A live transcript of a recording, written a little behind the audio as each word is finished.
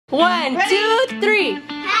1, 2, 3.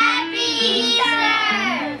 Happy Easter!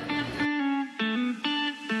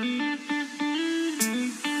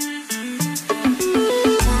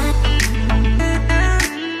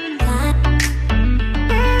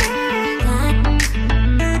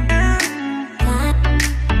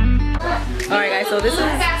 Alright guys, so this is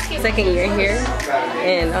second year here,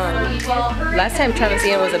 and last time Travis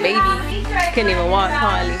Ian was a baby, couldn't even walk,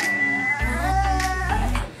 huh, Ali?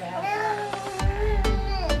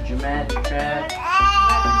 Dramatic trap.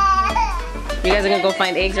 You guys are gonna go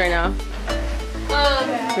find eggs right now.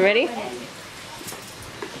 You ready?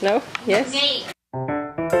 No? Yes?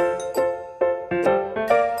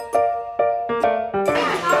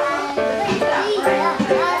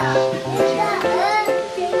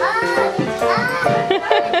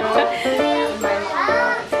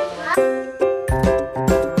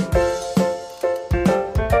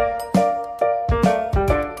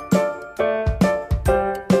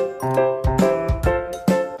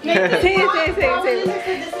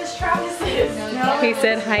 He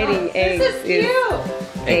said hiding eggs is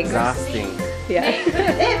exhausting. Yeah.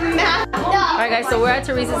 Alright guys, so we're at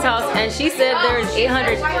Teresa's house and she said there's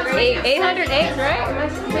 800 eggs, right? 800.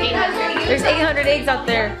 There's 800 eggs out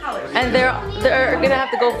there, and they're gonna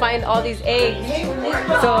have to go find all these eggs.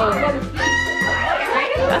 So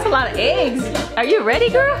that's a lot of eggs. Are you ready,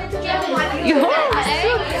 girl? You are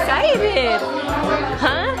so excited,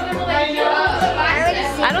 huh?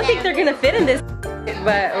 I don't think they're gonna fit in this,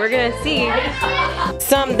 but we're gonna see.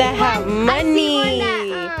 Some that have money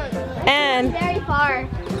and very far,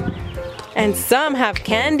 and some have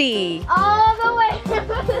candy. all the way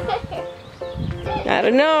over there. I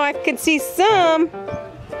don't know, I can see some.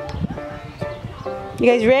 You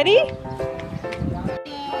guys ready?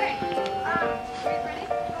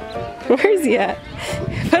 Where's he at?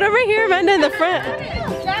 Put him right here, Amanda, in the front.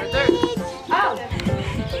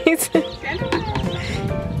 He's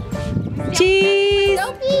cheese!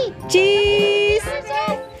 Cheese!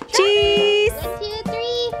 Cheese! 1, 2, 3.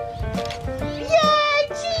 Yeah,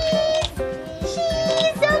 cheese!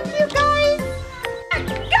 Cheese! So cute, guys!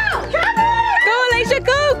 Go! Travis! Go, Alicia,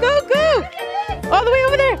 go, go, go! All the way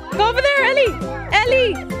over there! Go over there, Ellie!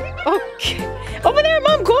 Ellie! Okay. Over there,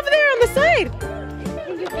 Mom, go over there on the side!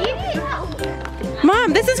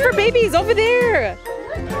 Mom, this is for babies, over there!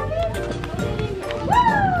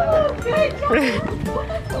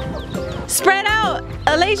 Spread out!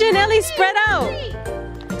 Alicia and Ellie, spread out!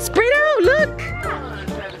 Spread out, look!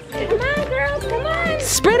 Come on, girls, come on!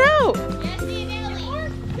 Spread out!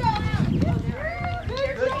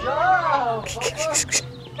 Good job!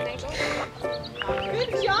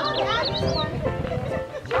 Good job,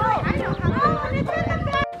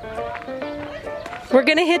 We're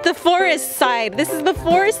gonna hit the forest side. This is the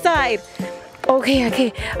forest side. Okay,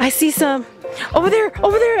 okay. I see some. Over there, in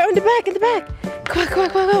the back, in the back. Come on, come on,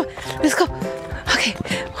 come on, come on. Let's go. Okay,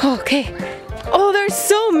 okay. Oh, there's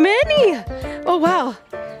so many. Oh, wow.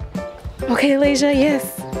 Okay, Alicia,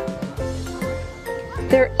 yes.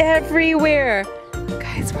 They're everywhere.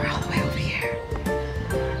 Guys, we're all the way over here.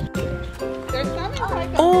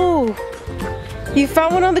 Oh, you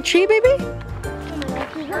found one on the tree, baby?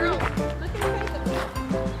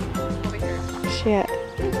 Shit.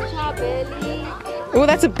 Oh,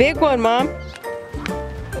 that's a big one, Mom.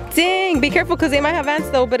 Dang, be careful because they might have ants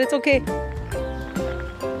though, but it's okay.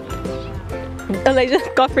 Elijah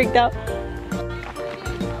got freaked out.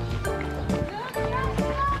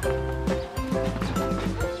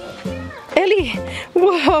 Ellie,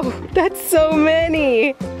 whoa, that's so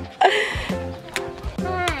many.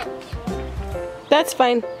 That's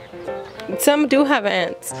fine. Some do have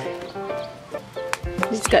ants. You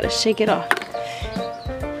just gotta shake it off.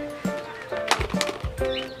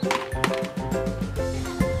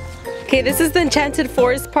 Okay, this is the enchanted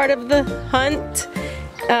forest part of the hunt.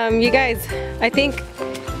 You guys, I think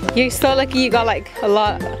you're so lucky you got like a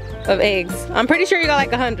lot of eggs. I'm pretty sure you got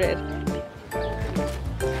like 100.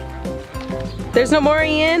 There's no more,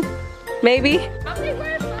 Ian? Maybe?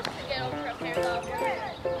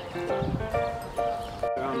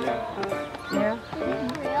 Yeah.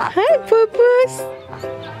 Hi, Poo-Poos.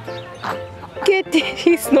 Get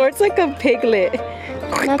he snorts like a piglet.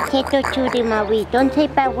 No keto chudi, Maui. Don't say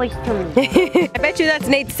bad words to me. I bet you that's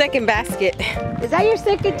Nate's second basket. Is that your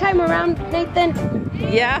second time around, Nathan?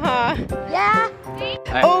 Yeah, huh? Yeah.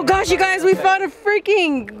 Oh gosh, you guys, we found a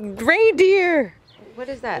freaking reindeer. What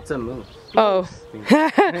is that? It's a moose. Oh.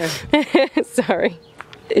 Sorry.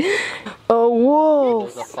 Oh, whoa.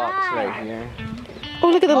 There's a fox right here. Oh,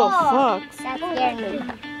 look at the little fox. That scared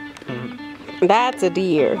me. That's a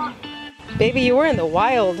deer. Baby, you were in the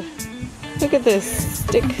wild. Look at this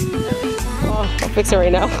stick. Oh, I'll fix it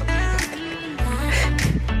right now.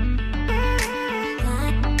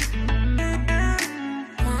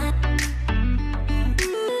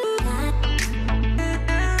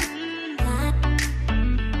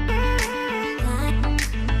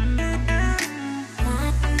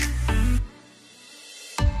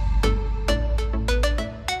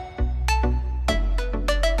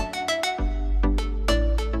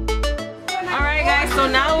 So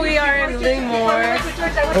now we are in Livermore,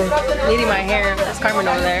 needing my hair. There's Carmen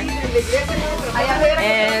over there.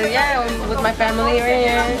 And yeah, I'm with my family right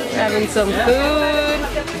here, having some food,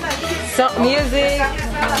 some music,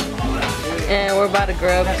 and we're about to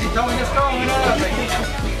grub.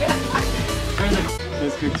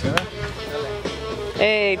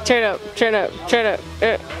 Hey, turn up, turn up, turn up.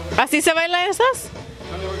 ¿Así se bailan esas?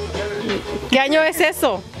 ¿Qué año es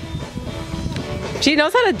eso? She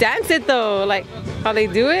knows how to dance it though, like how they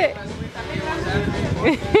do it.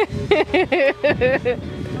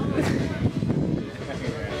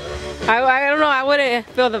 I don't know, I wouldn't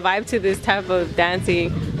feel the vibe to this type of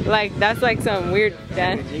dancing. Like that's like some weird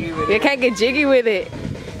dance. You can't get jiggy with it.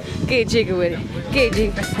 Get jiggy with it. Get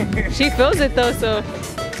jiggy. She feels it though, so.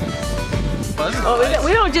 Oh,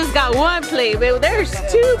 we don't just got one plate, but there's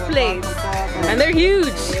 2 plates, and they're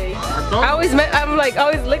huge. I'm like,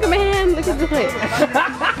 always look at my hand, look at the plate.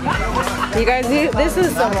 You guys, this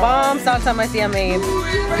is some bomb salsa my tia made.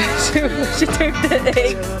 She took the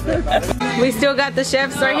eggs. We still got the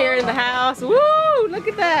chefs right here in the house. Woo! Look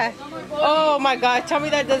at that. Oh my God, tell me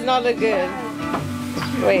that does not look good.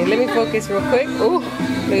 Wait, let me focus real quick. Ooh,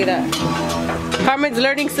 look at that. Carmen's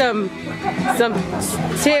learning some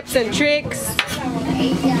tips and tricks.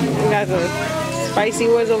 We got some spicy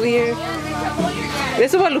ones over here.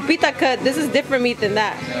 This is what Lupita cut. This is different meat than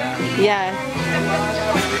that. Yeah.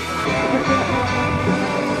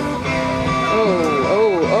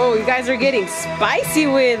 Oh, you guys are getting spicy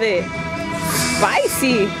with it.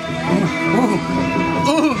 Spicy.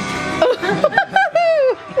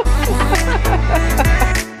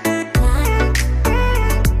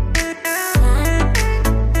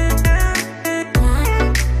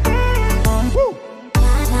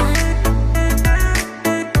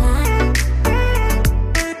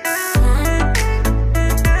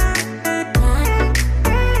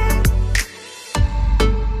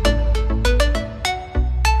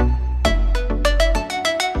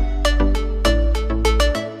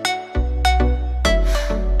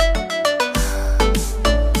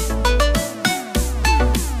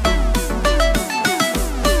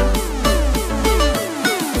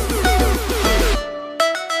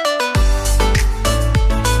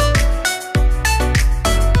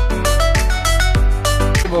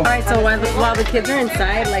 Alright, so while the kids are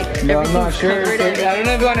inside, like No, I'm not sure. I don't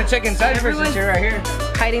know if you want to check inside first. It's right here.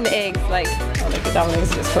 Hiding the eggs, like, oh, look at that one.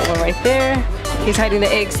 Let's just put one right there. He's hiding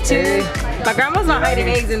the eggs too. My grandma's not hiding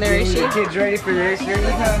eggs in there, is she? Kids ready for your eggs?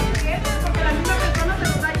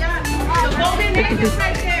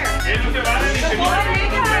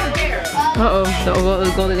 Uh-oh,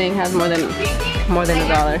 the golden egg has more than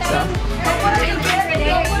 $1, so.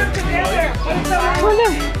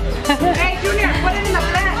 Hey, Junior, put it in the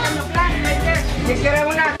plant right there. You quiere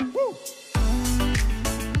una?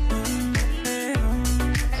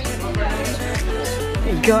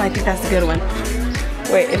 There you go, I think that's a good one.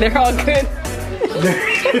 Wait, they're all good.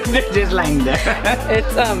 They're just lying there.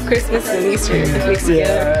 It's Christmas and Easter mixed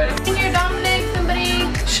together. Junior, Dominic, somebody.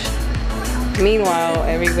 Meanwhile,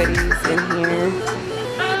 everybody's in here.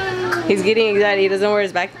 He's getting excited, he doesn't wear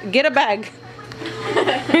his bag. Get a bag.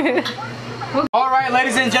 Alright,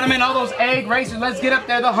 ladies and gentlemen, all those egg racers, let's get up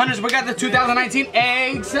there, the hunters. We got the 2019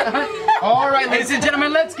 eggs. Alright, ladies and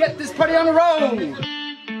gentlemen, let's get this party on the road.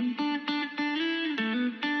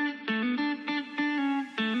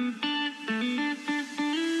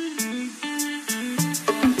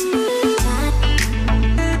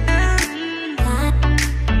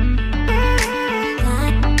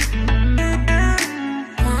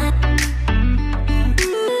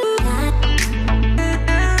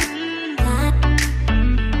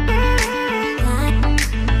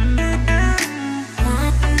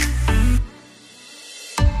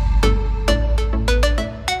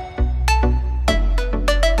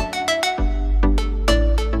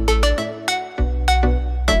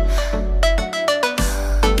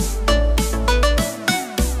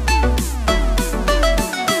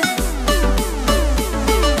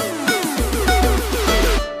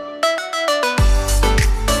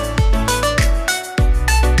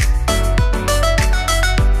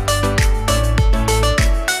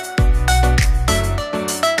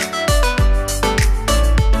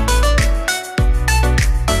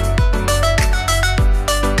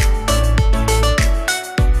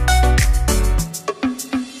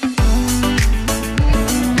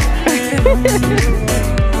 There's a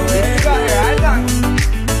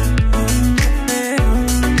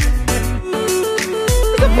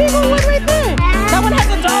big one right there. That one has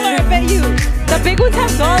 $1, I bet you. The big ones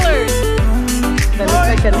have dollars. That looks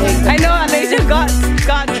like an egg. I know, Alicia got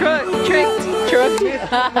tricked.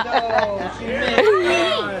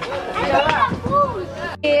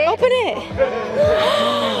 Open it.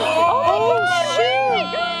 Oh shoot.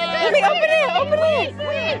 Let me open it.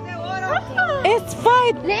 It's 5.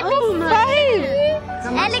 Oh,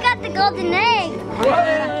 5. Ellie got the golden egg.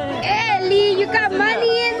 Ellie, you got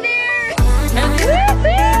money in there.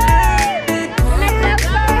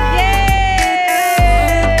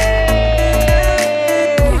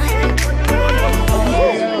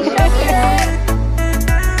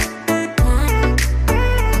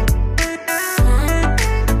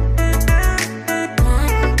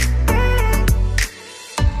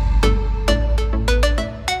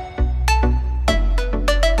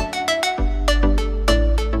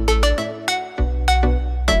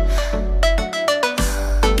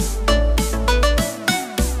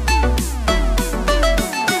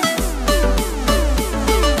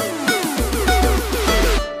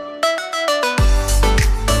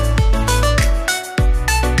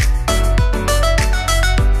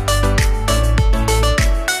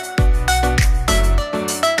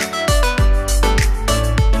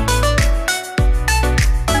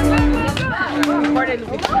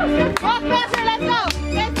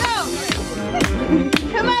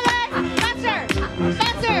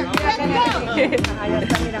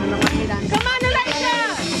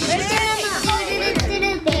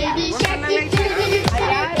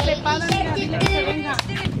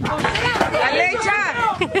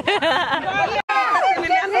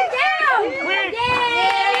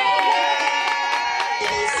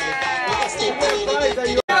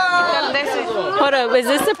 Hold up, is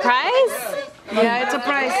this a prize? Yeah, it's a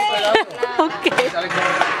prize. Okay.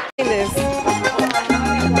 This.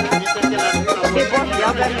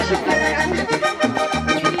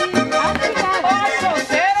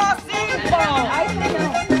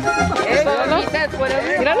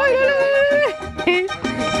 Míralo.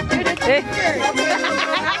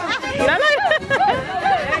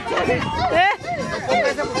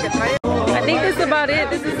 I think this is about it.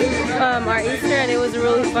 This is our Easter, and it was a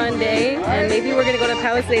really fun day. And maybe we're gonna go to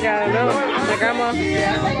Palace later. I don't know. My grandma.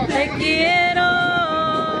 Te quiero.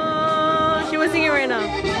 She was singing right now.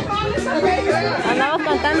 Andamos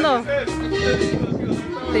cantando.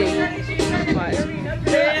 Sí.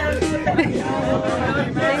 Te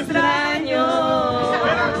extraño.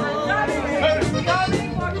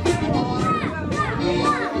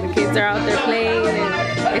 The kids are out there playing,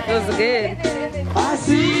 and it feels good.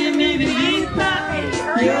 Así mi vidita,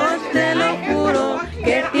 yo te lo juro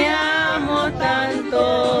que te amo tanto.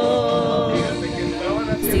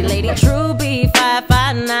 See Lady True B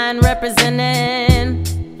 559 representing,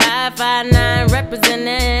 559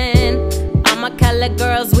 representing. All my color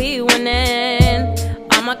girls we winning,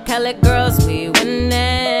 all my color girls we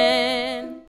winning.